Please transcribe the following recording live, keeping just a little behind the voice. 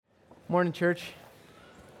Morning, church.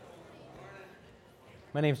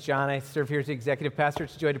 My name's John. I serve here as the executive pastor.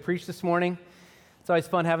 It's a joy to preach this morning. It's always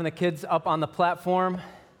fun having the kids up on the platform.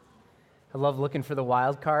 I love looking for the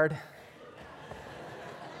wild card.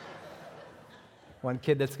 One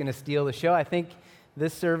kid that's going to steal the show. I think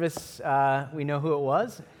this service, we know who it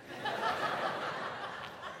was.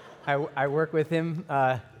 I work with him,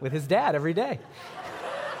 with his dad every day.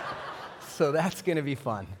 So that's going to be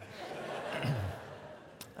fun.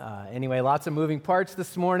 Anyway, lots of moving parts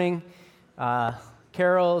this morning.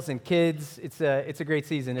 Carols and kids. It's a great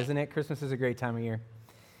season, isn't it? Christmas is a great time of year.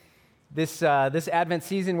 This Advent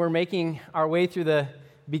season, we're making our way through the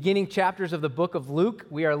beginning chapters of the book of Luke.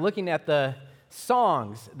 We are looking at the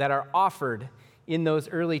songs that are offered in those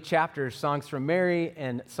early chapters, songs from Mary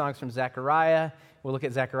and songs from Zechariah. We'll look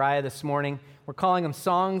at Zechariah this morning. We're calling them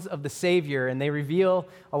songs of the Savior, and they reveal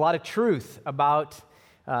a lot of truth about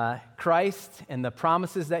Christ and the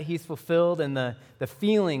promises that he's fulfilled and the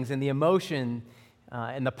feelings and the emotion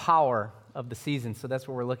and the power of the season. So that's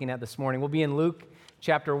what we're looking at this morning. We'll be in Luke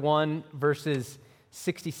chapter 1, verses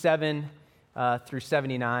 67 through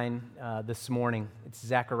 79 this morning. It's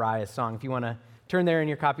Zechariah's song. If you want to turn there in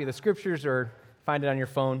your copy of the scriptures or find it on your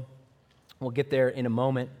phone, we'll get there in a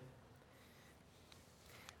moment.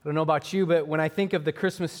 I don't know about you, but when I think of the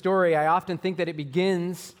Christmas story, I often think that it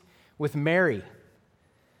begins with Mary.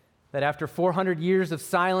 That after 400 years of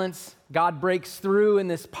silence, God breaks through in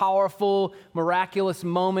this powerful, miraculous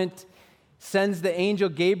moment, sends the angel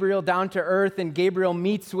Gabriel down to earth, and Gabriel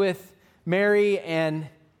meets with Mary, and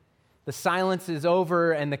the silence is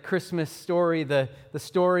over, and the Christmas story, the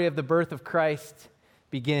story of the birth of Christ,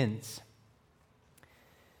 begins.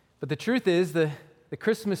 But the truth is, the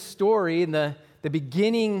Christmas story and the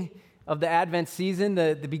beginning of the Advent season,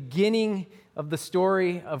 the beginning of the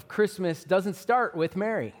story of Christmas doesn't start with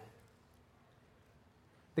Mary.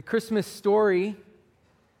 The Christmas story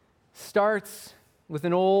starts with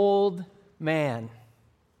an old man.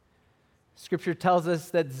 Scripture tells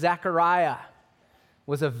us that Zechariah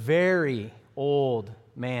was a very old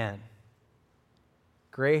man.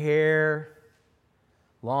 Gray hair,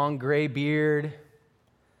 long gray beard.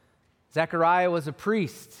 Zechariah was a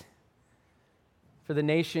priest for the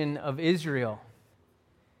nation of Israel.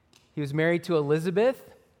 He was married to Elizabeth,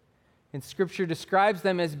 and Scripture describes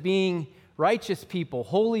them as being righteous people,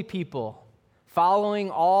 holy people, following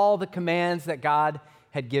all the commands that God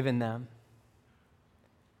had given them.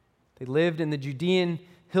 They lived in the Judean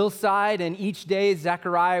hillside, and each day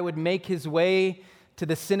Zechariah would make his way to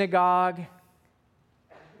the synagogue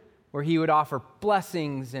where he would offer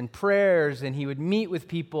blessings and prayers, and he would meet with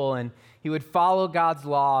people, and he would follow God's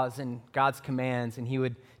laws and God's commands, and he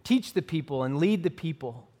would teach the people and lead the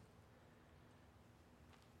people.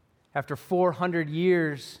 After 400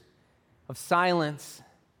 years of silence,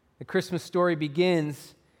 the Christmas story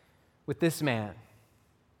begins with this man.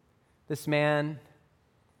 This man,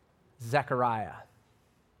 Zechariah.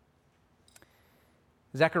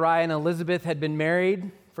 Zechariah and Elizabeth had been married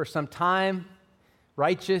for some time,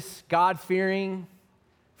 righteous, God-fearing,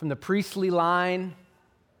 from the priestly line.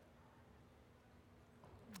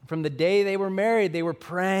 From the day they were married, they were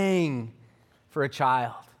praying for a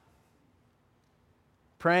child.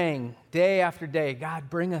 Praying day after day, God,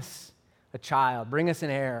 bring us a child, bring us an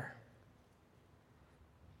heir.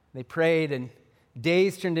 They prayed, and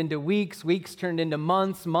days turned into weeks, weeks turned into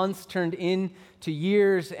months, months turned into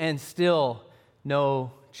years, and still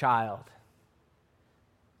no child.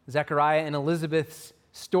 Zechariah and Elizabeth's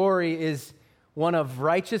story is one of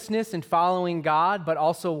righteousness and following God, but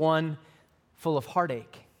also one full of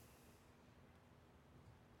heartache.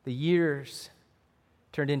 The years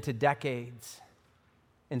turned into decades,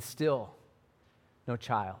 and still no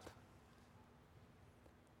child.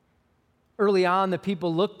 Early on, the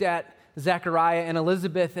people looked at Zechariah and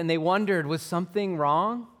Elizabeth and they wondered, was something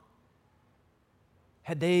wrong?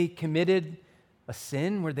 Had they committed a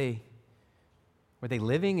sin? Were they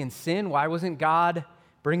living in sin? Why wasn't God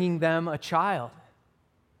bringing them a child?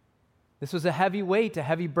 This was a heavy weight, a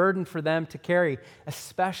heavy burden for them to carry,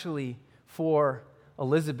 especially for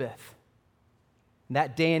Elizabeth. In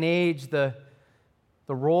that day and age, the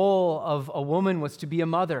role of a woman was to be a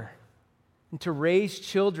mother and to raise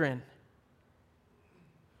children.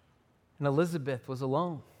 And Elizabeth was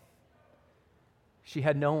alone. She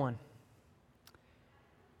had no one.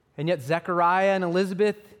 And yet Zechariah and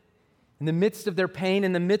Elizabeth, in the midst of their pain,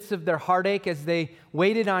 in the midst of their heartache, as they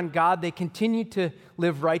waited on God, they continued to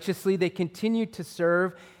live righteously, they continued to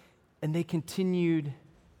serve, and they continued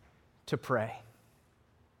to pray.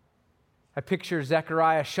 I picture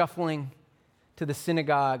Zechariah shuffling to the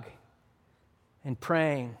synagogue and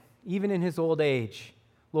praying, even in his old age,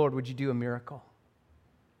 Lord, would you do a miracle?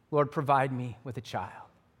 Lord, provide me with a child.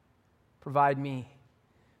 Provide me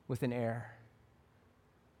with an heir.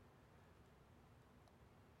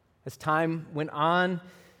 As time went on,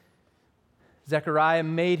 Zechariah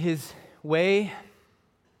made his way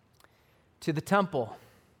to the temple.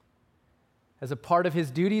 As a part of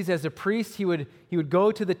his duties as a priest, he would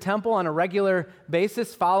go to the temple on a regular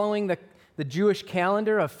basis, following the Jewish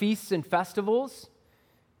calendar of feasts and festivals.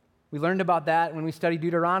 We learned about that when we studied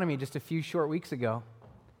Deuteronomy just a few short weeks ago.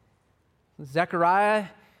 Zechariah,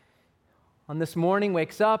 on this morning,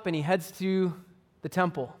 wakes up and he heads to the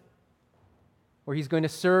temple, where he's going to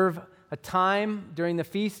serve a time during the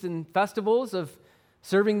feasts and festivals of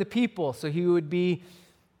serving the people. So he would be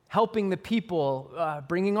helping the people,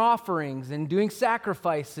 bringing offerings and doing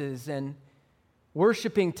sacrifices and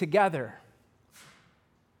worshiping together.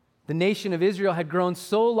 The nation of Israel had grown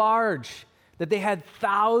so large that they had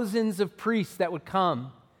thousands of priests that would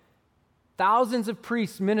come. Thousands of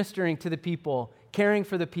priests ministering to the people, caring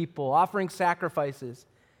for the people, offering sacrifices.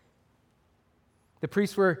 The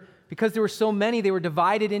priests were, because there were so many, they were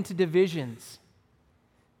divided into divisions.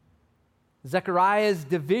 Zechariah's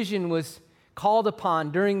division was called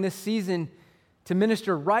upon during this season to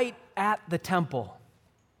minister right at the temple.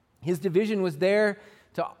 His division was there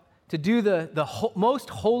to do the most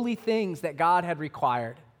holy things that God had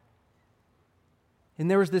required. And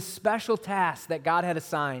there was this special task that God had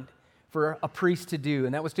assigned for a priest to do,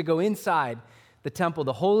 and that was to go inside the temple,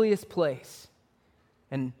 the holiest place,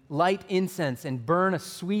 and light incense and burn a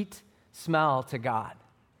sweet smell to God.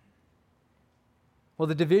 Well,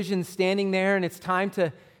 the division's standing there, and it's time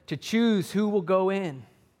to choose who will go in.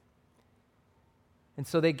 And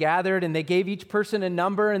so they gathered, and they gave each person a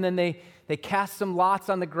number, and then they cast some lots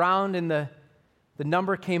on the ground, and the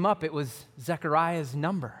number came up. It was Zechariah's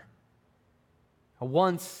number. A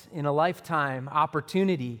once-in-a-lifetime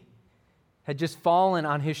opportunity had just fallen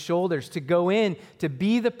on his shoulders to go in, to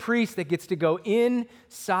be the priest that gets to go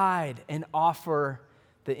inside and offer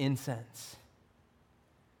the incense.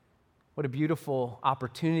 What a beautiful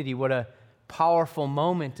opportunity, what a powerful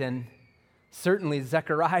moment, and certainly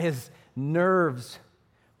Zechariah's nerves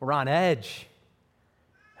were on edge.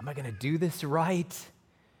 Am I going to do this right?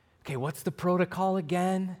 Okay, what's the protocol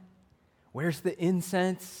again? Where's the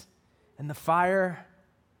incense and the fire?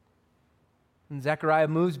 And Zechariah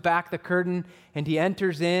moves back the curtain and he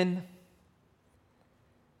enters in. And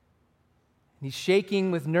he's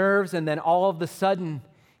shaking with nerves, and then all of a sudden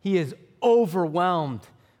he is overwhelmed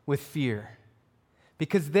with fear.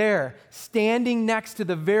 Because there, standing next to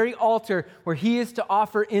the very altar where he is to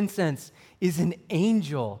offer incense, is an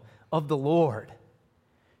angel of the Lord.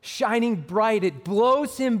 Shining bright, it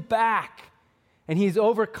blows him back, and he's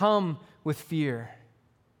overcome with fear.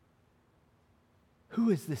 Who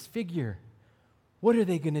is this figure? What are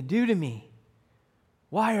they going to do to me?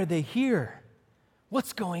 Why are they here?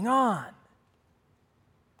 What's going on?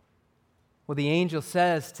 Well, the angel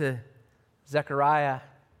says to Zechariah,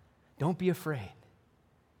 don't be afraid.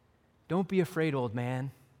 Don't be afraid, old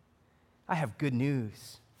man. I have good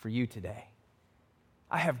news for you today.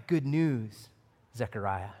 I have good news,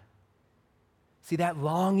 Zechariah. See that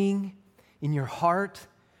longing in your heart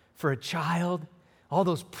for a child? All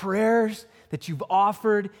those prayers that you've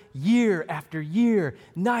offered year after year,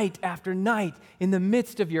 night after night, in the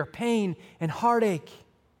midst of your pain and heartache,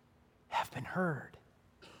 have been heard.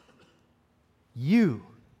 You,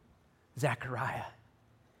 Zechariah,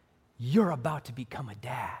 you're about to become a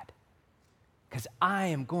dad, because I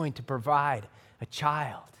am going to provide a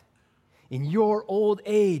child. In your old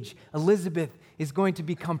age, Elizabeth is going to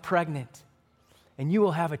become pregnant, and you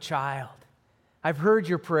will have a child. I've heard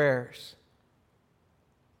your prayers.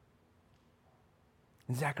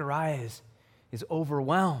 And Zechariah is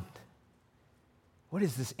overwhelmed. What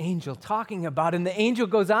is this angel talking about? And the angel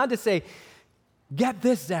goes on to say, get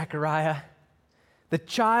this, Zechariah. The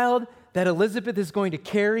child that Elizabeth is going to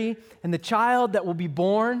carry and the child that will be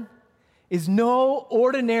born is no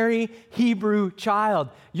ordinary Hebrew child.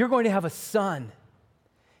 You're going to have a son.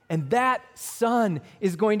 And that son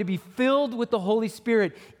is going to be filled with the Holy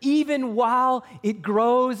Spirit even while it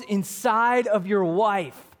grows inside of your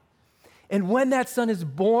wife. And when that son is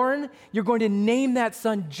born, you're going to name that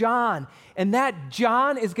son John. And that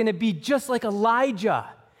John is going to be just like Elijah,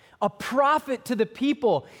 a prophet to the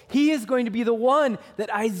people. He is going to be the one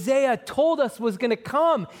that Isaiah told us was going to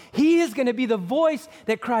come. He is going to be the voice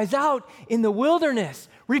that cries out in the wilderness,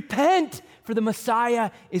 repent, for the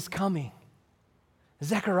Messiah is coming.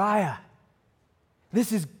 Zechariah,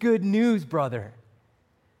 this is good news, brother.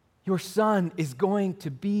 Your son is going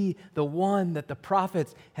to be the one that the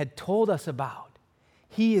prophets had told us about.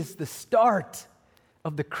 He is the start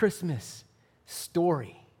of the Christmas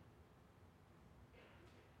story.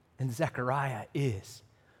 And Zechariah is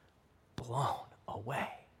blown away.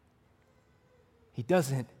 He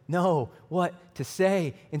doesn't know what to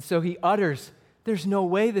say, and so he utters, "There's no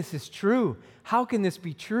way this is true. How can this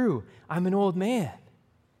be true? I'm an old man.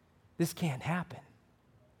 This can't happen."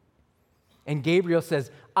 And Gabriel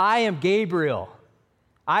says, "I am Gabriel.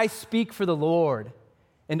 I speak for the Lord,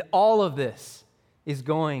 and all of this is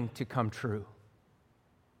going to come true."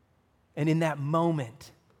 And in that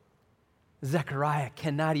moment, Zechariah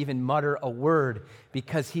cannot even mutter a word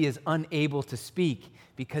because he is unable to speak,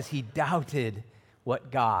 because he doubted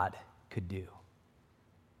what God could do.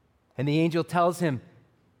 And the angel tells him,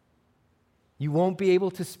 "You won't be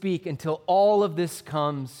able to speak until all of this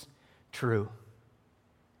comes true."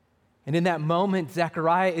 And in that moment,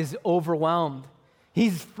 Zechariah is overwhelmed.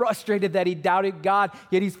 He's frustrated that he doubted God,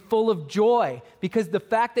 yet he's full of joy because the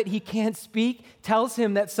fact that he can't speak tells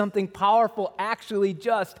him that something powerful actually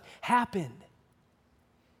just happened.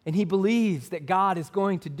 And he believes that God is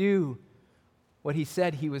going to do what he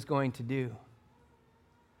said he was going to do.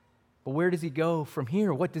 But where does he go from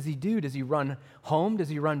here? What does he do? Does he run home? Does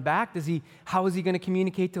he run back? How is he going to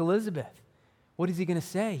communicate to Elizabeth? What is he going to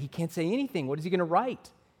say? He can't say anything. What is he going to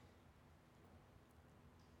write?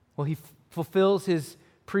 Well, he fulfills his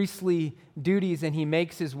priestly duties and he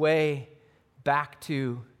makes his way back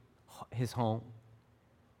to his home.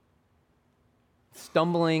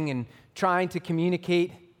 Stumbling and trying to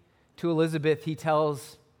communicate to Elizabeth, he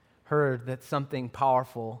tells her that something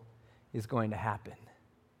powerful is going to happen.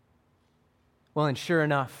 Well, and sure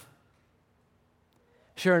enough,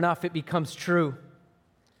 it becomes true.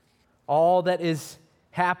 All that is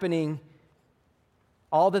happening,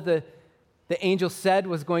 all that the angel said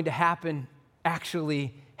was going to happen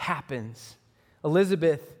actually happens.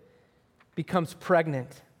 Elizabeth becomes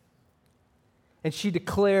pregnant, and she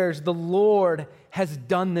declares, "The Lord has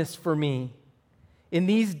done this for me. In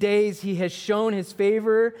these days he has shown his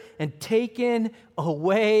favor and taken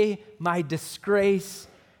away my disgrace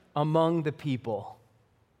among the people."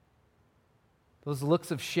 Those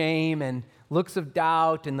looks of shame and looks of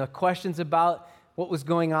doubt and the questions about what was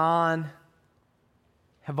going on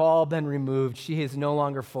have all been removed. She is no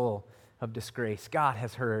longer full of disgrace. God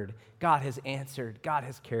has heard. God has answered. God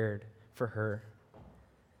has cared for her.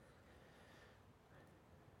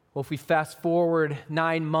 Well, if we fast forward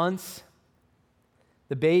 9 months,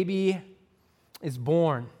 the baby is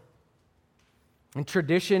born. And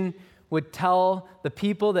tradition would tell the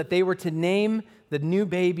people that they were to name the new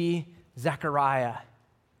baby Zechariah,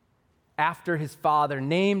 after his father,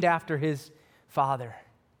 named after his father.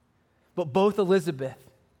 But both Elizabeth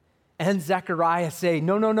and Zechariah say,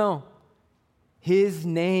 no. His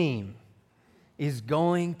name is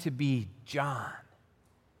going to be John.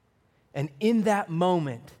 And in that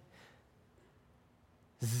moment,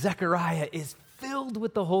 Zechariah is filled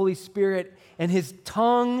with the Holy Spirit, and his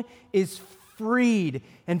tongue is freed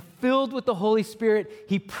and filled with the Holy Spirit.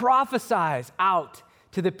 He prophesies out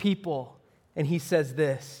to the people, and he says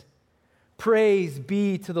this: "Praise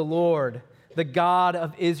be to the Lord, the God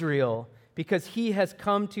of Israel, because he has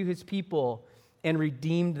come to his people and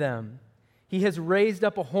redeemed them. He has raised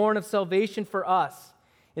up a horn of salvation for us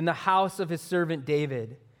in the house of his servant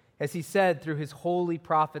David, as he said through his holy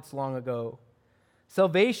prophets long ago.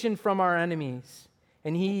 Salvation from our enemies,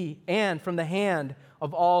 and from the hand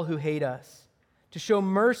of all who hate us, to show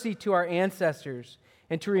mercy to our ancestors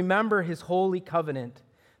and to remember his holy covenant,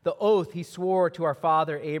 the oath he swore to our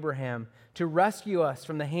father Abraham, to rescue us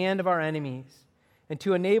from the hand of our enemies and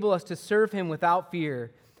to enable us to serve him without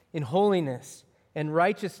fear in holiness and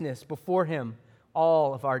righteousness before him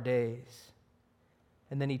all of our days."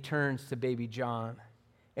 And then he turns to baby John.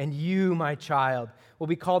 "And you, my child, will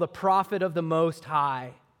be called a prophet of the Most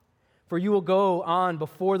High, for you will go on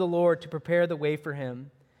before the Lord to prepare the way for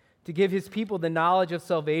him, to give his people the knowledge of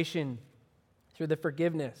salvation through the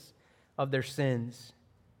forgiveness of their sins,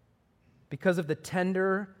 because of the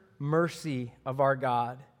tender mercy of our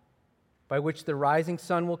God, by which the rising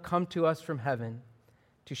sun will come to us from heaven,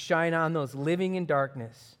 to shine on those living in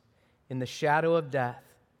darkness, in the shadow of death,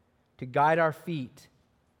 to guide our feet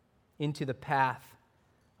into the path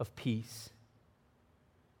of peace."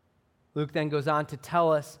 Luke then goes on to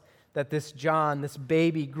tell us that this John, this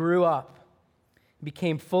baby, grew up,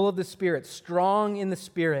 became full of the Spirit, strong in the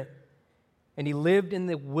Spirit, and he lived in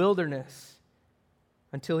the wilderness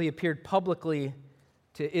until he appeared publicly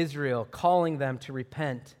to Israel, calling them to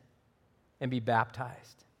repent and be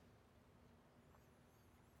baptized.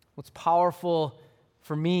 What's powerful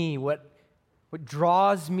for me, what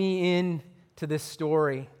draws me in to this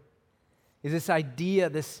story is this idea,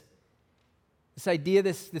 this This idea,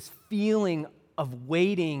 this feeling of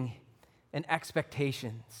waiting and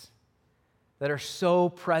expectations that are so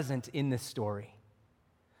present in this story.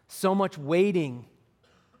 So much waiting,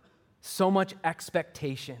 so much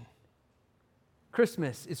expectation.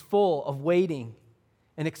 Christmas is full of waiting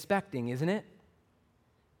and expecting, isn't it?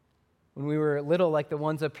 When we were little, like the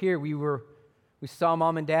ones up here, we saw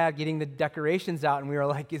Mom and Dad getting the decorations out, and we were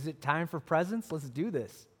like, is it time for presents? Let's do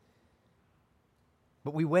this.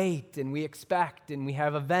 But we wait, and we expect, and we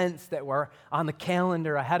have events that were on the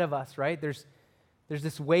calendar ahead of us, right? There's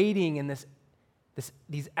this waiting and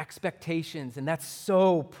these expectations, and that's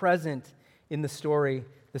so present in the story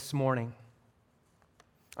this morning.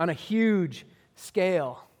 On a huge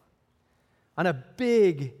scale, on a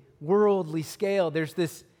big worldly scale, there's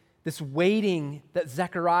this waiting that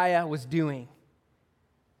Zechariah was doing.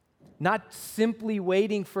 Not simply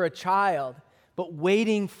waiting for a child, but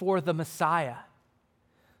waiting for the Messiah.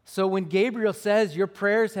 So when Gabriel says, your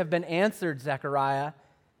prayers have been answered, Zechariah,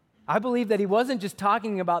 I believe that he wasn't just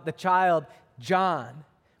talking about the child, John,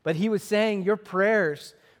 but he was saying, your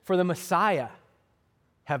prayers for the Messiah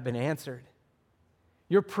have been answered.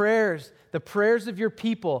 Your prayers, the prayers of your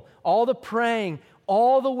people, all the praying,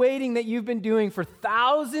 all the waiting that you've been doing for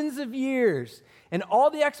thousands of years, and all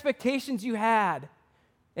the expectations you had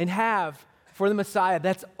and have for the Messiah,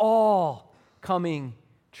 that's all coming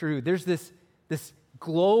true. There's this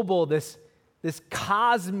global, this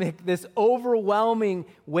cosmic, this overwhelming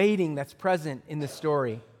waiting that's present in the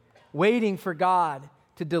story, waiting for God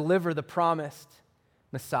to deliver the promised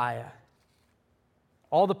Messiah.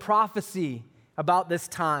 All the prophecy about this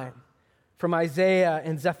time from Isaiah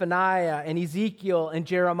and Zephaniah and Ezekiel and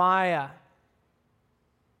Jeremiah.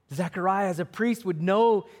 Zechariah, as a priest, would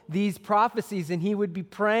know these prophecies, and he would be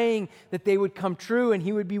praying that they would come true, and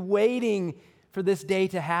he would be waiting for this day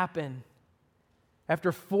to happen.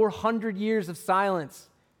 After 400 years of silence,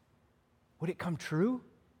 would it come true?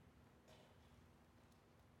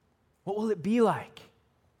 What will it be like?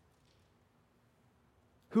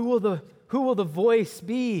 Who will the voice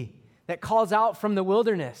be that calls out from the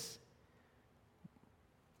wilderness?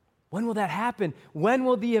 When will that happen? When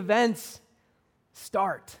will the events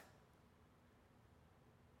start?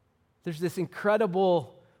 There's this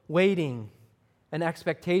incredible waiting and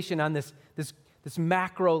expectation on this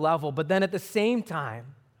macro level, but then at the same time,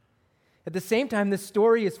 this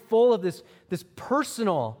story is full of this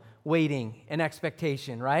personal waiting and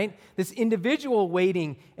expectation, right? This individual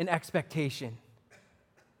waiting and expectation.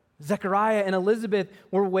 Zechariah and Elizabeth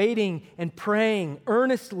were waiting and praying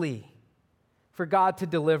earnestly for God to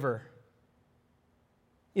deliver.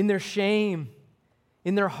 In their shame,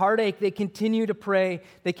 in their heartache, they continue to pray,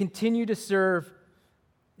 they continue to serve,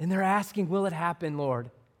 and they're asking, will it happen,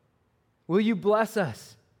 Lord? Will you bless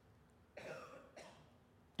us?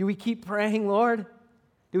 Do we keep praying, Lord?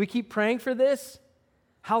 Do we keep praying for this?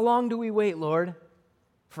 How long do we wait, Lord?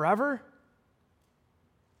 Forever?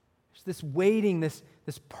 There's this waiting, this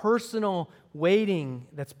personal waiting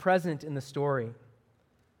that's present in the story.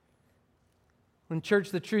 And church,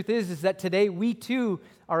 the truth is that today we too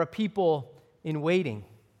are a people in waiting.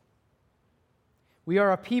 We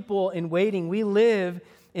are a people in waiting. We live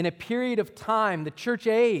in a period of time, the church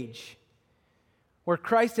age, where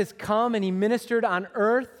Christ has come and he ministered on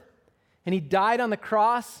earth and he died on the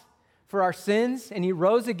cross for our sins and he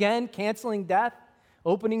rose again, canceling death,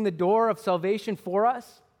 opening the door of salvation for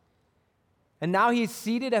us. And now he's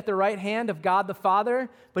seated at the right hand of God the Father,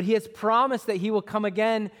 but he has promised that he will come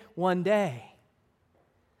again one day.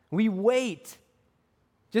 We wait,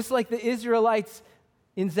 just like the Israelites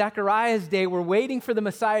in Zechariah's day were waiting for the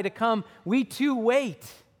Messiah to come. We too wait.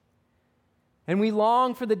 And we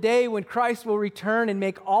long for the day when Christ will return and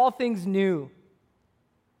make all things new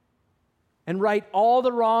and right all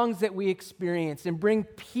the wrongs that we experience and bring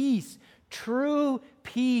peace, true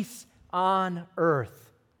peace on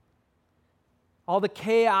earth. All the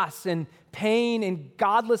chaos and pain and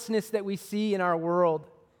godlessness that we see in our world,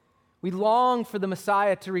 we long for the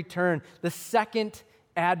Messiah to return, the second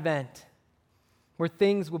advent, where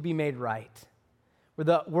things will be made right, where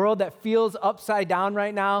the world that feels upside down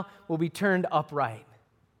right now will be turned upright.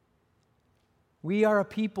 We are a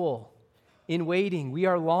people in waiting. We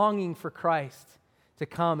are longing for Christ to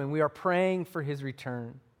come, and we are praying for his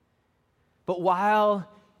return. But while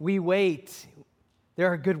we wait,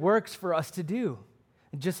 there are good works for us to do.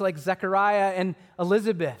 Just like Zechariah and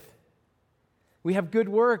Elizabeth, we have good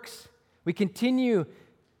works. We continue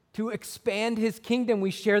to expand his kingdom.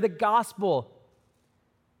 We share the gospel.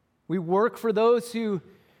 We work for those who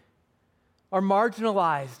are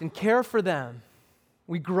marginalized and care for them.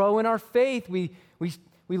 We grow in our faith. We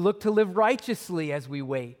look to live righteously as we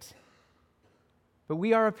wait. But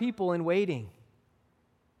we are a people in waiting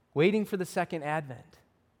for the second advent.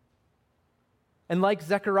 And like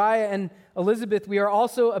Zechariah and Elizabeth, we are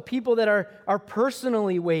also a people that are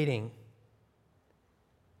personally waiting.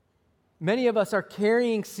 Many of us are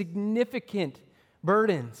carrying significant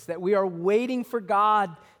burdens that we are waiting for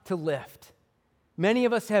God to lift. Many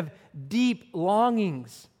of us have deep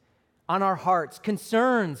longings on our hearts,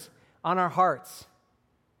 concerns on our hearts.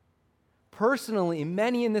 Personally,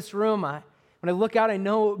 many in this room, when I look out, I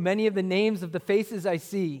know many of the names of the faces I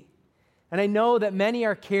see. And I know that many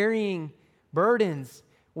are carrying burdens,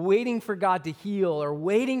 waiting for God to heal, or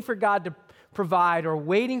waiting for God to provide, or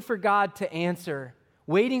waiting for God to answer,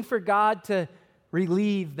 waiting for God to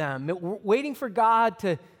relieve them, waiting for God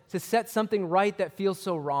to set something right that feels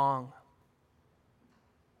so wrong.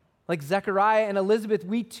 Like Zechariah and Elizabeth,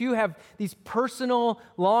 we too have these personal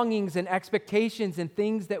longings and expectations and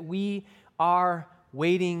things that we are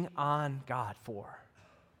waiting on God for.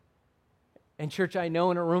 And church, I know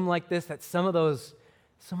in a room like this that some of those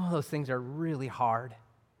things are really hard.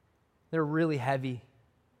 They're really heavy.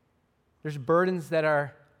 There's burdens that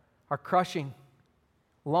are crushing,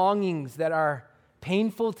 longings that are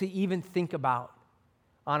painful to even think about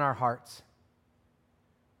on our hearts.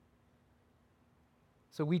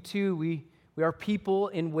 So we too, we are people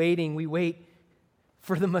in waiting. We wait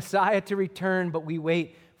for the Messiah to return, but we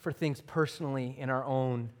wait for things personally in our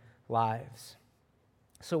own lives.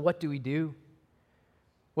 So what do we do?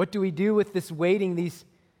 What do we do with this waiting, this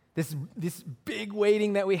big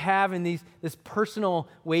waiting that we have, and this personal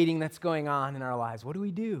waiting that's going on in our lives? What do we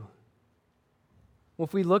do? Well,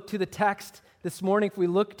 if we look to the text this morning, if we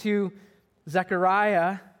look to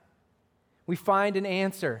Zechariah, we find an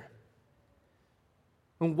answer.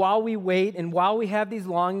 And while we wait, and while we have these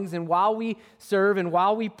longings, and while we serve, and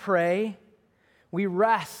while we pray, we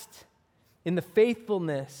rest in the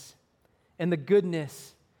faithfulness and the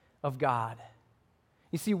goodness of God.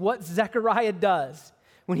 You see, what Zechariah does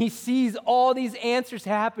when he sees all these answers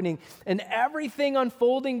happening and everything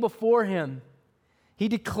unfolding before him, he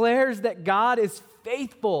declares that God is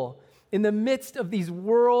faithful in the midst of these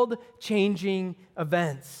world-changing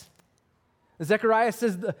events. Zechariah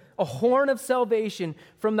says, a horn of salvation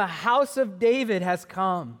from the house of David has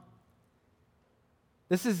come.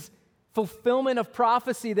 This is fulfillment of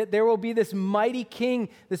prophecy that there will be this mighty king,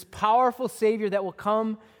 this powerful Savior that will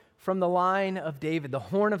come from the line of David. The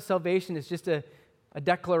horn of salvation is just a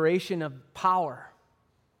declaration of power.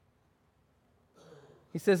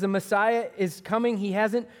 He says the Messiah is coming. He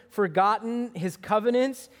hasn't forgotten his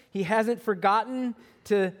covenants. He hasn't forgotten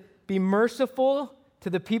to be merciful to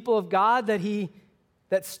the people of God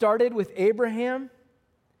that started with Abraham.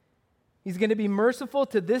 He's going to be merciful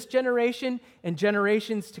to this generation and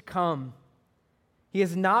generations to come. He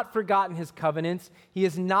has not forgotten his covenants. He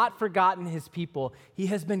has not forgotten his people. He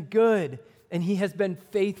has been good and he has been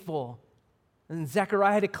faithful. And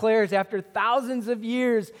Zechariah declares, after thousands of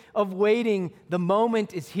years of waiting, the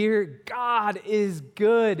moment is here. God is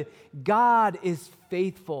good. God is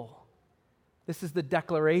faithful. This is the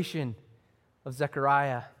declaration of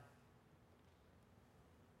Zechariah.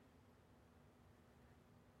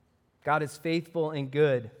 God is faithful and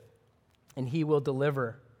good, and he will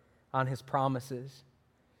deliver on his promises.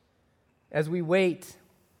 As we wait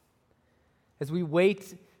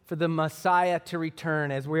for the Messiah to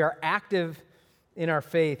return, as we are active in our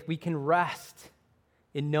faith, we can rest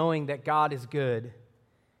in knowing that God is good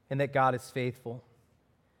and that God is faithful.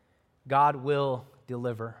 God will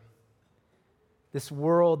deliver. This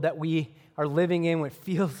world that we are living in, what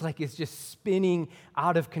feels like it's just spinning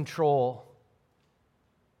out of control.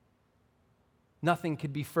 Nothing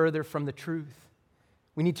could be further from the truth.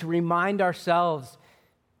 We need to remind ourselves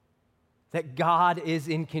that God is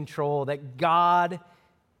in control, that God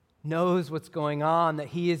knows what's going on, that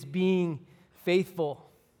he is being faithful.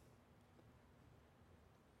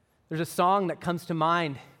 There's a song that comes to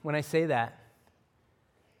mind when I say that.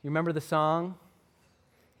 You remember the song?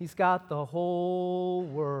 He's got the whole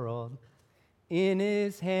world in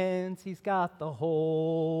his hands. He's got the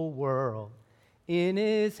whole world in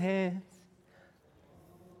his hands.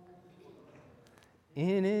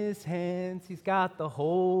 In his hands, he's got the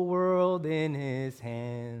whole world in his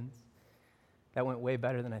hands. That went way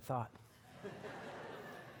better than I thought.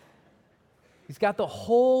 He's got the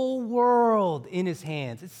whole world in his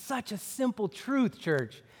hands. It's such a simple truth,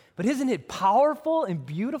 church. But isn't it powerful and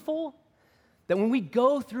beautiful? That when we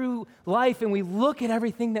go through life and we look at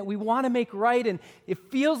everything that we want to make right and it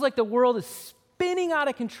feels like the world is spinning out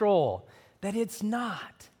of control, that it's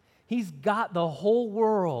not. He's got the whole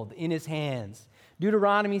world in his hands.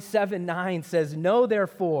 Deuteronomy 7:9 says, "Know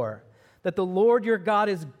therefore that the Lord your God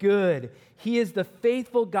is good. He is the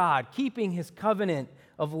faithful God, keeping his covenant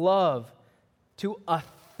of love to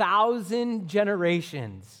 1,000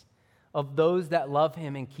 generations of those that love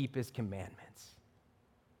him and keep his commandments.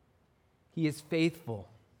 He is faithful.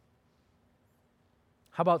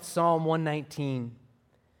 How about Psalm 119?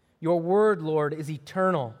 Your word, Lord, is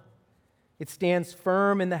eternal. It stands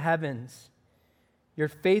firm in the heavens. Your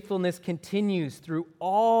faithfulness continues through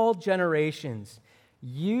all generations.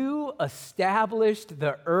 You established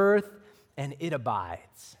the earth, and it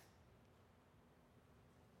abides.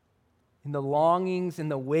 In the longings and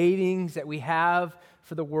the waitings that we have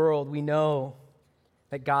for the world, we know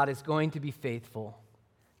that God is going to be faithful,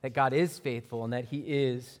 that God is faithful, and that he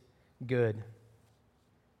is good.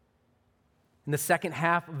 In the second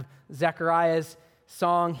half of Zechariah's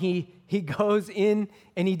song, he goes in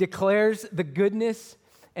and he declares the goodness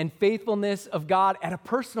and faithfulness of God at a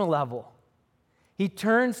personal level. He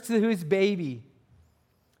turns to his baby,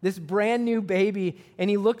 this brand new baby, and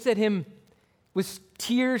he looks at him with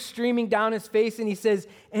tears streaming down his face, and he says,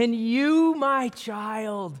 "And you, my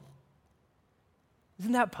child."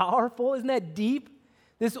 Isn't that powerful? Isn't that deep?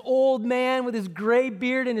 This old man with his gray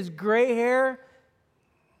beard and his gray hair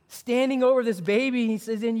standing over this baby, he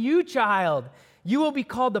says, "And you, child, you will be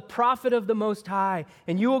called the prophet of the Most High,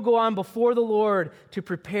 and you will go on before the Lord to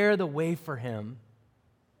prepare the way for him."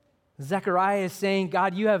 Zechariah is saying,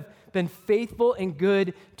 God, you have been faithful and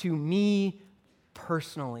good to me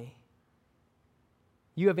personally.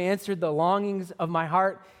 You have answered the longings of my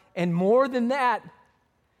heart, and more than that,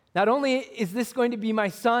 not only is this going to be my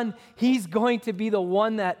son, he's going to be the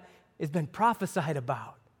one that has been prophesied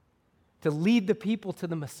about to lead the people to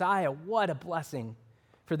the Messiah. What a blessing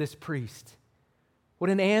for this priest. What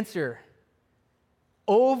an answer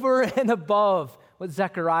over and above what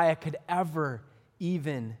Zechariah could ever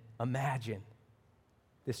even imagine.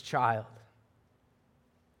 This child.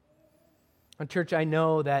 And church, I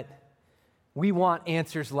know that we want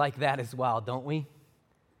answers like that as well, don't we?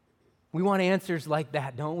 We want answers like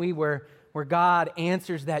that, don't we? Where God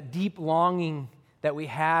answers that deep longing that we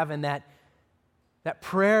have and that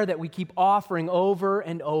prayer that we keep offering over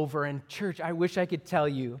and over. And church, I wish I could tell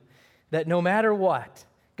you that no matter what,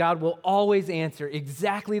 God will always answer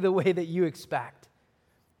exactly the way that you expect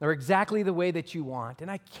or exactly the way that you want.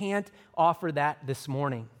 And I can't offer that this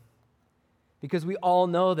morning because we all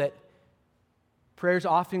know that prayers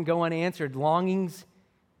often go unanswered, longings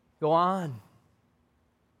go on.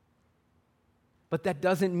 But that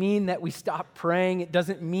doesn't mean that we stop praying. It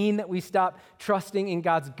doesn't mean that we stop trusting in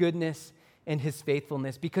God's goodness and his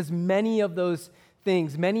faithfulness, because many of those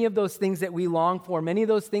things that we long for, many of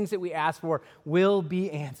those things that we ask for will be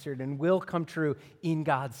answered and will come true in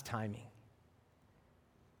God's timing.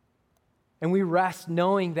 And we rest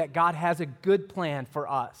knowing that God has a good plan for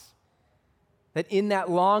us, that in that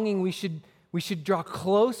longing we should draw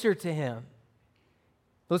closer to him.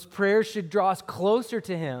 Those prayers should draw us closer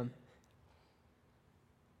to him,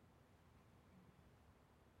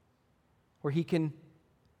 where he can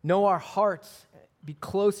know our hearts, be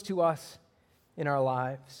close to us in our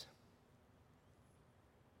lives.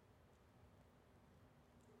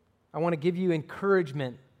 I want to give you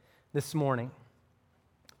encouragement this morning.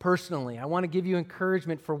 Personally, I want to give you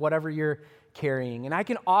encouragement for whatever you're carrying. And I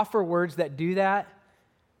can offer words that do that.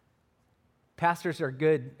 Pastors are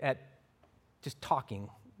good at just talking.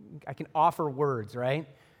 I can offer words, right?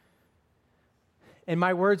 And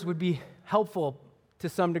my words would be helpful to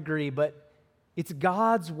some degree, but it's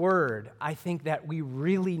God's word, I think, that we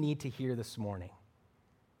really need to hear this morning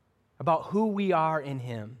about who we are in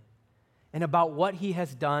him and about what he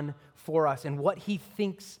has done for us and what he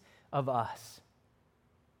thinks of us.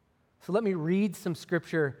 So let me read some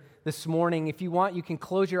scripture this morning. If you want, you can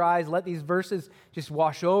close your eyes, let these verses just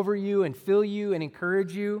wash over you and fill you and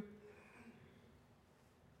encourage you.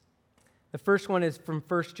 The first one is from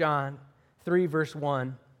 1 John 3, verse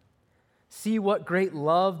 1. See what great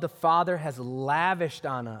love the Father has lavished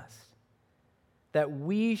on us, that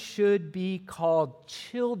we should be called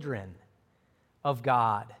children of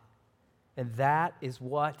God. And that is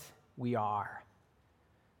what we are.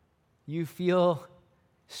 You feel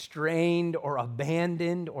strained or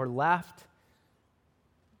abandoned or left,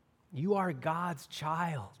 you are God's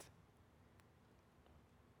child.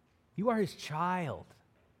 You are his child.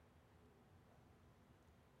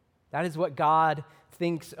 That is what God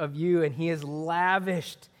thinks of you, and he has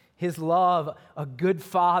lavished his love, a good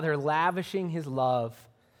father lavishing his love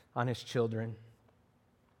on his children.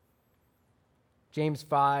 James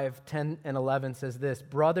 5, 10 and 11 says this,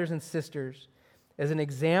 brothers and sisters, as an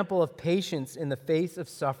example of patience in the face of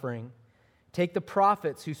suffering, take the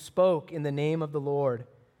prophets who spoke in the name of the Lord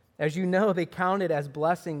As you know, they counted as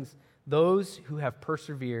blessings those who have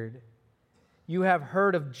persevered. You have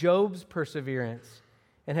heard of Job's perseverance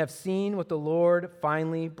and have seen what the Lord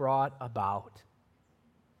finally brought about.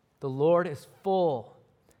 The Lord is full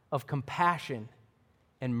of compassion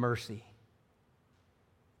and mercy.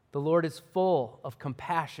 The Lord is full of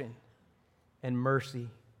compassion and mercy.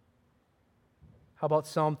 How about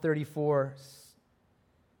Psalm 34?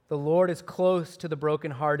 The Lord is close to the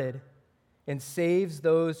brokenhearted and saves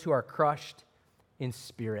those who are crushed in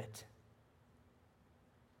spirit.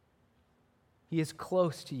 He is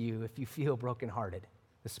close to you if you feel brokenhearted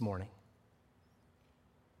this morning.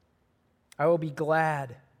 I will be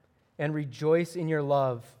glad and rejoice in your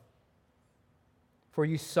love, for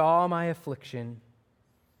you saw my affliction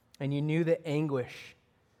and you knew the anguish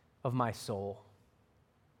of my soul.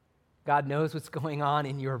 God knows what's going on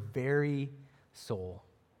in your very soul.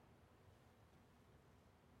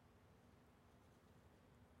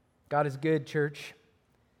 God is good, church.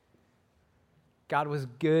 God was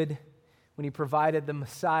good when he provided the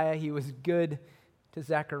Messiah. He was good to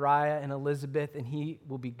Zechariah and Elizabeth, and he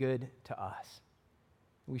will be good to us.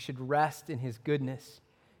 We should rest in his goodness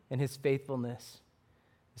and his faithfulness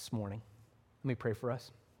this morning. Let me pray for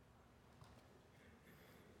us.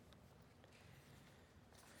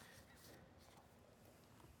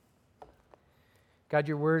 God,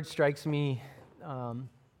 your word strikes me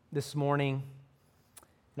this morning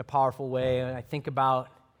in a powerful way. And I think about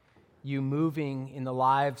you moving in the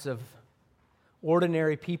lives of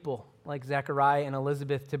ordinary people like Zechariah and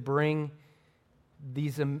Elizabeth to bring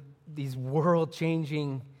these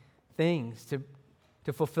world-changing things,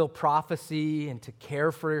 to fulfill prophecy and to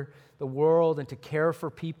care for the world and to care for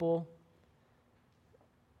people.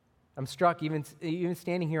 I'm struck even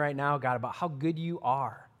standing here right now, God, about how good you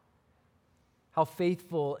are, how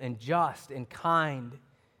faithful and just and kind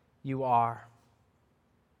you are.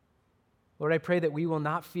 Lord, I pray that we will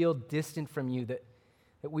not feel distant from you, that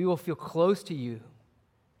we will feel close to you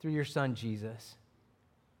through your Son, Jesus.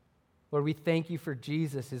 Lord, we thank you for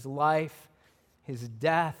Jesus, his life, his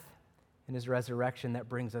death, and his resurrection that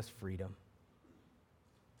brings us freedom.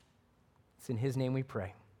 It's in his name we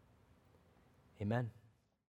pray. Amen.